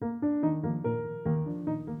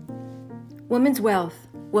Women's Wealth,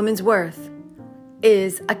 Women's Worth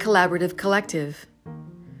is a collaborative collective.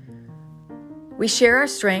 We share our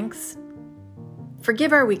strengths,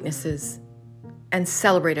 forgive our weaknesses, and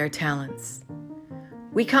celebrate our talents.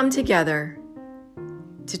 We come together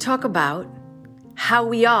to talk about how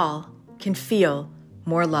we all can feel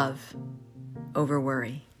more love over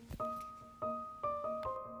worry.